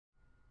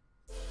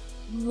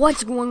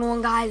What's going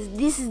on, guys?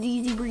 This is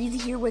Easy Breezy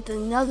here with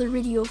another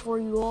video for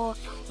you all,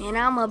 and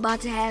I'm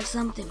about to have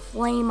something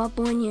flame up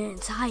on your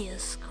entire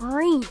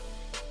screen.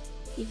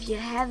 If you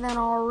haven't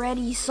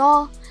already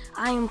saw,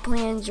 I am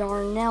playing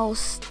Jarnell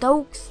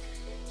Stokes.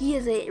 He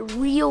is a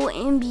real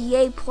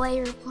NBA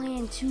player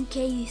playing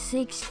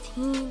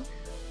 2K16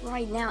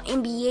 right now,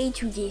 NBA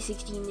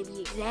 2K16 to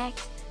be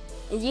exact.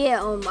 And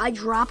yeah, I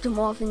dropped him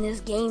off in this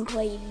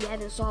gameplay if you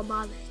haven't saw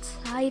by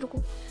the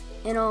title.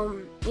 And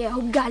yeah,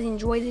 hope you guys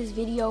enjoy this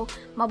video.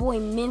 My boy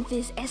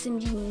Memphis,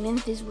 SMG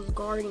Memphis, was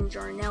guarding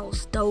Jarnell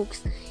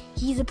Stokes.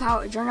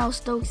 Jarnell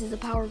Stokes is a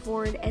power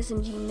forward.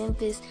 SMG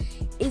Memphis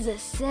is a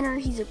center.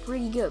 He's a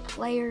pretty good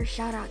player.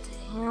 Shout out to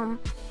him.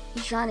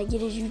 He's trying to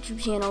get his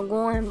YouTube channel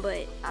going,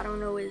 but I don't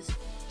know his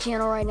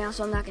channel right now,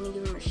 so I'm not gonna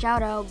give him a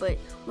shout out. But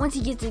once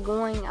he gets it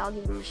going, I'll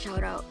give him a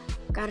shout out.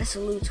 Got a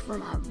salute for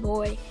my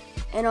boy.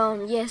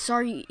 And yeah,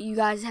 sorry you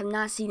guys have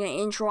not seen an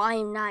intro. I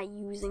am not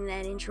using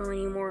that intro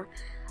anymore.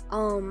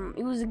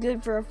 It was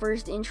good for a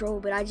first intro,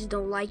 but I just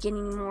don't like it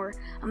anymore.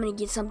 I'm gonna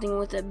get something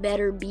with a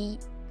better beat,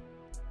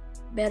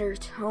 better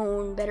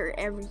tone, better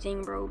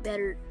everything, bro.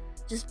 Better,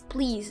 just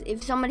please,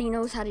 if somebody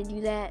knows how to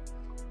do that,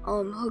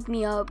 hook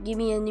me up. Give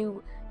me a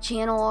new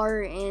channel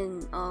art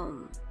and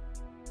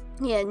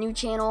yeah, new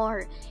channel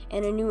art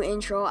and a new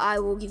intro. I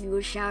will give you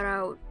a shout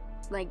out,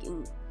 like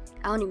in,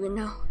 I don't even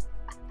know,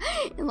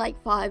 in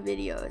like 5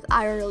 videos.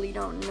 I really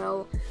don't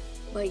know,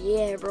 but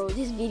yeah, bro,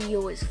 this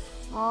video is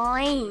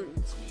flames, man.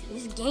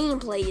 This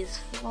gameplay is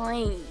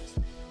flames,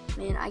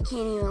 man. I can't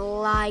even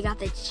lie. I got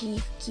the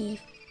Chief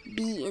Keef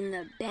beat in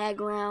the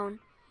background.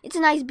 It's a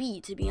nice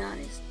beat, to be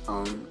honest.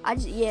 I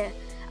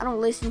don't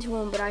listen to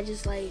him, but I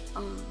just like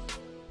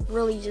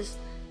really just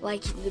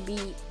like the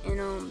beat,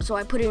 and so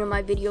I put it in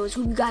my videos.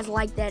 Hope you guys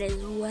like that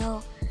as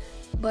well.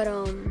 But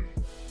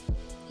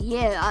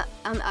yeah,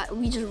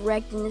 we just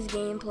wrecked in this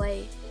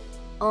gameplay.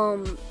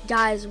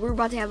 Guys, we're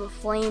about to have a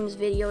flames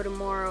video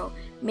tomorrow.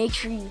 Make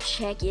sure you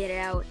check it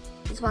out.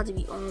 It's about to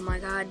be, oh my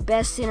god,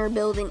 best center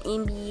build in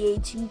NBA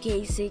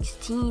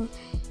 2K16.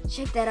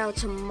 Check that out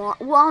tomorrow.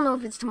 Well, I don't know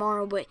if it's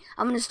tomorrow, but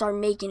I'm gonna start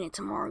making it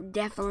tomorrow.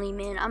 Definitely,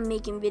 man. I'm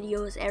making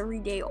videos every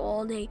day,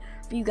 all day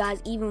for you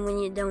guys, even when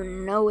you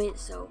don't know it.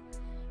 So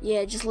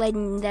yeah, just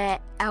letting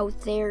that out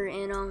there.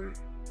 And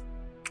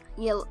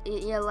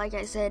yeah, like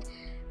I said,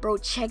 bro,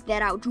 check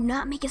that out. Do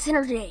not make a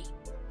center today.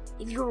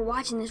 If you are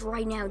watching this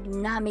right now, do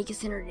not make a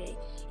center today.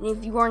 And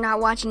if you are not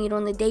watching it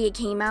on the day it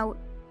came out,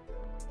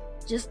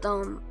 just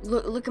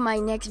look at my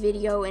next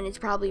video, and it's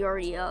probably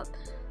already up.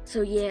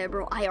 So yeah,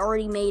 bro, I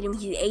already made him.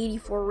 He's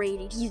 84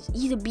 rated.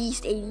 He's a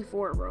beast,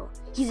 84, bro.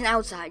 He's an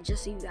outside,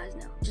 just so you guys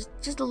know.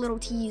 Just a little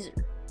teaser.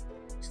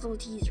 Just a little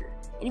teaser.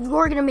 And if you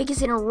are gonna make a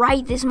center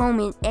right this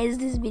moment, as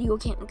this video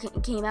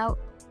came out,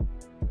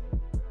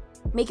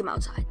 make him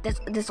outside.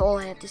 That's all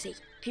I have to say.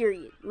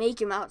 Period.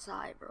 Make him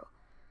outside, bro.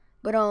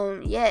 But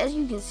yeah, as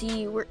you can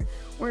see,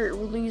 we're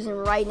losing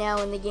right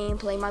now in the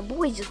gameplay. My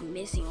boy's just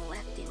missing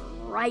left and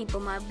right,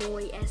 but my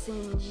boy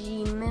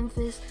SMG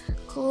Memphis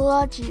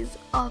clutches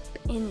up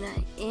in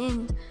the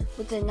end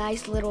with a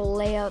nice little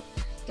layup.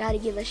 Gotta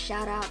give a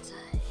shout out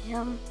to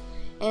him.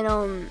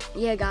 And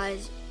yeah,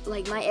 guys,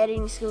 like, my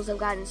editing skills have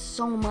gotten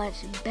so much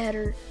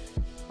better.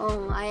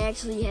 I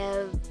actually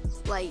have,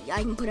 like,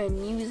 I can put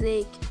in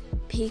music,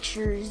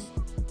 pictures,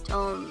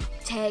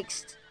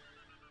 text,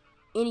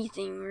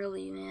 anything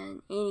really,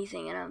 man,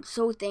 anything. And I'm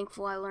so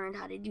thankful I learned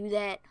how to do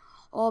that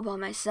all by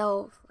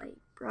myself. Like,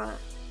 bruh,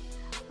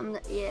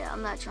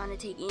 I'm not trying to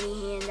take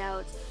any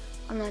handouts.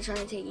 I'm not trying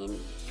to take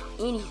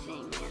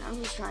anything, man.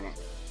 I'm just trying to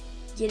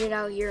get it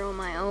out here on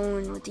my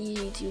own with these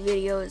YouTube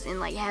videos and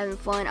like having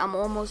fun. I'm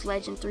almost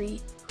Legend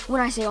 3. When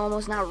I say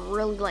almost, not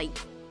really, like,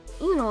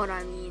 you know what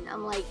I mean.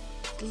 I'm like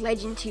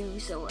Legend 2,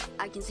 so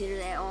I consider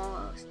that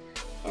almost.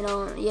 And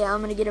yeah,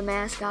 I'm gonna get a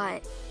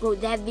mascot. Bro,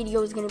 that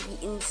video is gonna be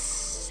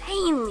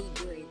insanely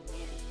good,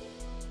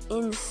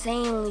 man.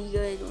 Insanely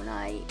good when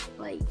I,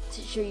 like,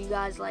 to show you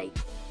guys, like,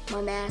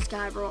 my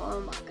mascot, bro.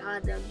 Oh my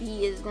god, the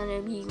beat is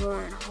gonna be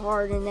going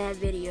hard in that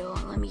video.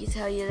 Let me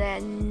tell you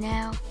that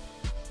now.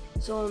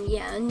 So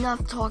yeah,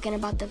 enough talking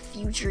about the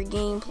future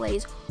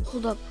gameplays.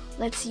 Hold up,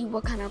 let's see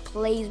what kind of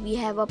plays we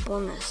have up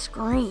on the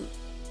screen.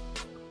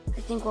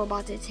 I think we're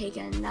about to take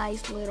a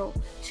nice little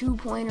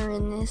 2-pointer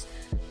in this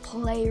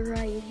play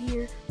right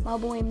here. My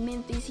boy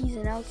Memphis, he's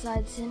an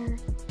outside center.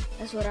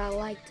 That's what I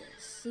like to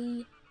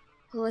see.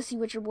 So let's see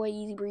what your boy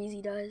Easy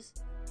Breezy does.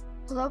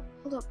 Hold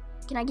up.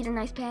 Can I get a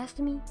nice pass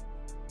to me?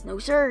 No,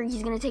 sir.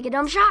 He's gonna take a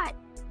dumb shot.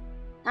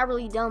 Not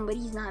really dumb, but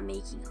he's not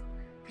making them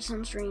for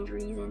some strange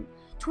reason.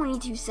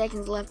 22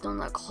 seconds left on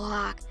the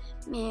clock.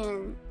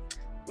 Man,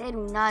 they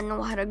do not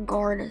know how to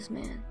guard us,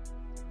 man.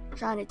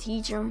 Trying to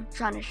teach them,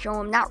 trying to show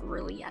them. Not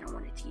really. I don't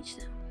want to teach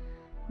them,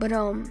 but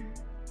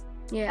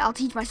yeah, I'll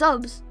teach my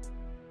subs.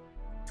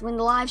 Join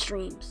the live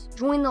streams.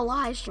 Join the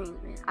live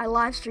streams, man. I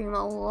live stream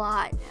a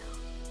lot now.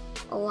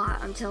 A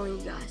lot. I'm telling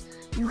you guys.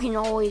 You can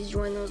always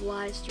join those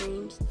live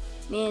streams.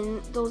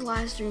 Man, those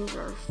live streams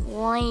are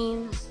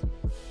flames.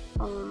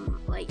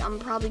 Like, I'm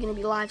probably gonna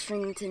be live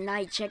streaming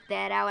tonight. Check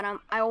that out. And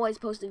I always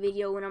post a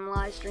video when I'm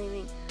live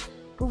streaming.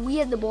 But we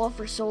had the ball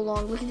for so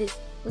long. Look at this.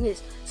 Look at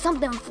this.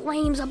 Something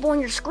flames up on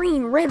your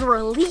screen. Red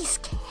release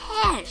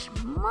cash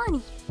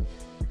money.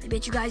 I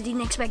bet you guys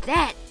didn't expect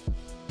that.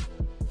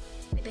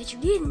 I bet you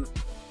didn't.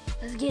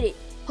 Let's get it.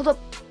 Hold up.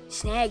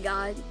 Snag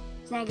God.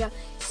 Snag God.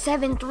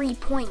 7-3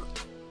 point.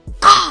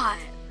 God.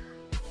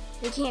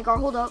 They can't guard.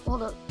 Hold up.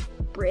 Hold up.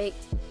 Brick.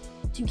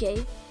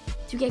 2K.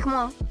 2K, come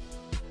on.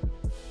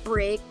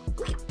 Brick.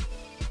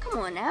 Come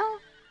on now.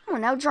 Come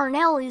on now.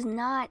 Jarnell is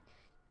not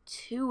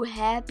too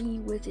happy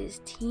with his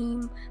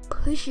team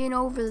pushing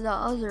over the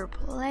other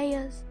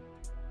players.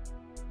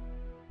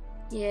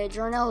 Yeah,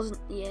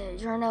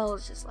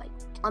 Jarnell's just like,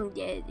 I'm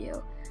dead,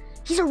 yo.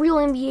 He's a real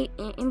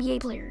NBA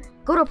player.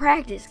 Go to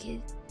practice,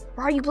 kid.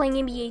 Why are you playing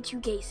NBA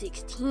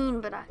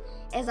 2K16? But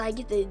as I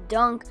get the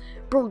dunk,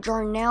 bro,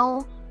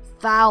 Jarnell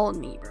fouled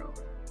me, bro.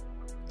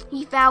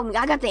 He fouled me.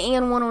 I got the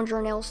and one on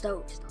Jarnell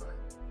Stokes.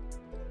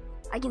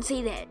 I can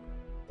say that.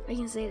 I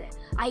can say that.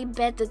 I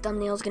bet the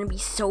thumbnail's gonna be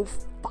so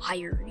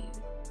fire, dude.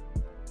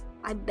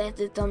 I bet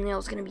the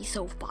thumbnail's gonna be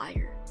so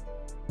fire.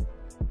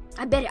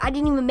 I bet it. I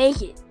didn't even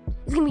make it.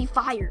 It's gonna be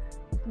fire.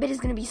 I bet it's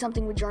gonna be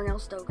something with Jarnell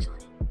Stokes on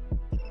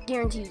it.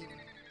 Guaranteed.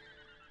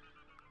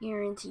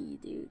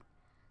 Guaranteed, dude.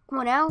 Come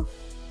on now.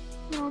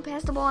 Come on,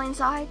 pass the ball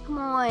inside. Come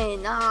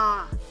on.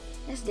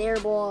 That's their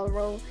ball,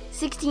 bro.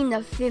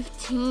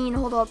 16-15.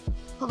 Hold up.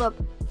 Hold up.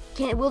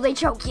 Will they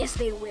choke? Yes,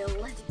 they will.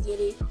 Let's get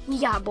it. We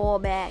got ball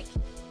back.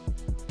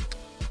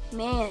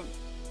 Man,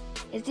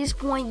 at this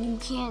point, you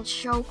can't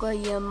choke or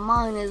you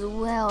might as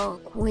well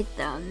quit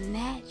the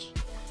match.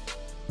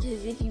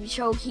 Because if you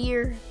choke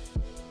here,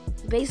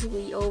 it's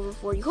basically over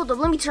for you. Hold up.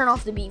 Let me turn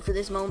off the beat for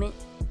this moment.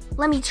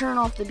 Let me turn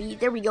off the beat.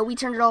 There we go. We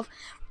turned it off.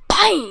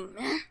 Bang!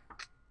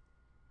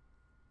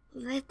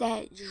 Let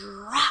that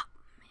drop,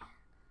 man.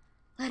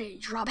 Let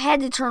it drop. Had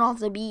to turn off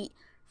the beat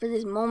for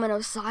this moment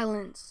of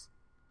silence.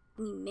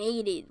 We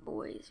made it,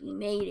 boys. We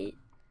made it.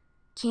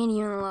 Can't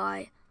even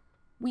lie.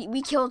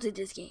 We killed it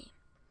this game.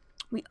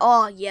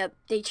 Yep,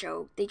 they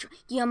choked.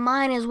 You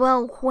might as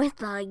well quit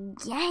the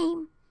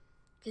game.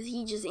 Because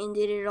he just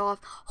ended it off.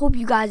 Hope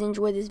you guys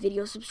enjoyed this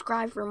video.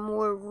 Subscribe for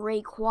more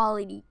great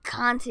quality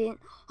content.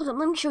 Hold up,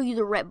 let me show you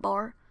the rep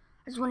bar.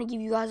 I just want to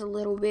give you guys a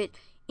little bit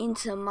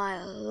into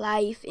my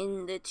life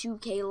in the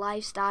 2K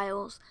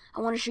lifestyles.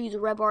 I want to show you the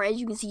rep bar. As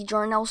you can see,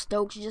 Jarnell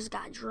Stokes just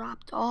got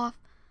dropped off.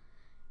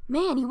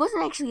 Man, he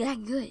wasn't actually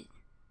that good.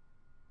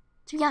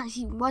 To be honest,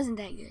 he wasn't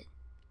that good.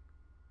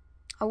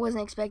 I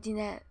wasn't expecting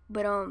that.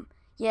 But,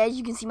 yeah, as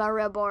you can see my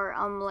rep bar,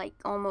 I'm like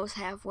almost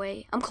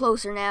halfway. I'm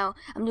closer now.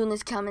 I'm doing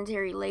this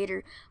commentary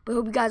later. But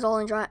hope you guys all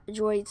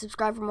enjoyed.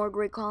 Subscribe for more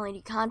great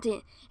quality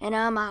content. And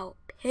I'm out.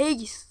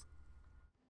 Peace.